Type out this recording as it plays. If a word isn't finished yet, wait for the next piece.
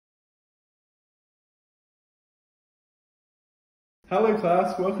Hello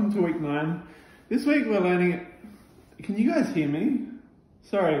class, welcome to week 9. This week we're learning... Can you guys hear me?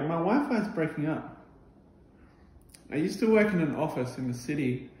 Sorry, my Wi-Fi is breaking up. I used to work in an office in the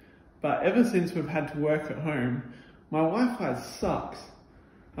city, but ever since we've had to work at home, my Wi-Fi sucks.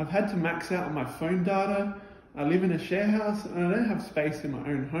 I've had to max out on my phone data, I live in a share house, and I don't have space in my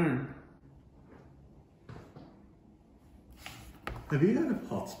own home. Have you heard of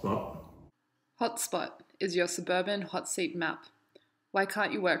Hotspot? Hotspot is your suburban hot seat map. Why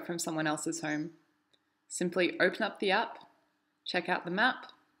can't you work from someone else's home? Simply open up the app, check out the map,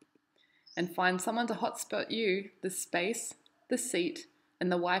 and find someone to hotspot you the space, the seat,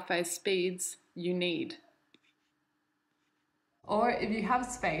 and the Wi-Fi speeds you need. Or if you have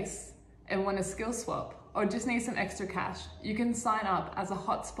space and want a skill swap, or just need some extra cash, you can sign up as a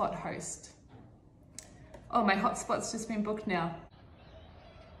hotspot host. Oh, my hotspot's just been booked now.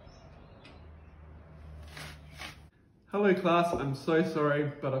 Hello class, I'm so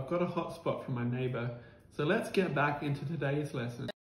sorry, but I've got a hotspot from my neighbour. So let's get back into today's lesson.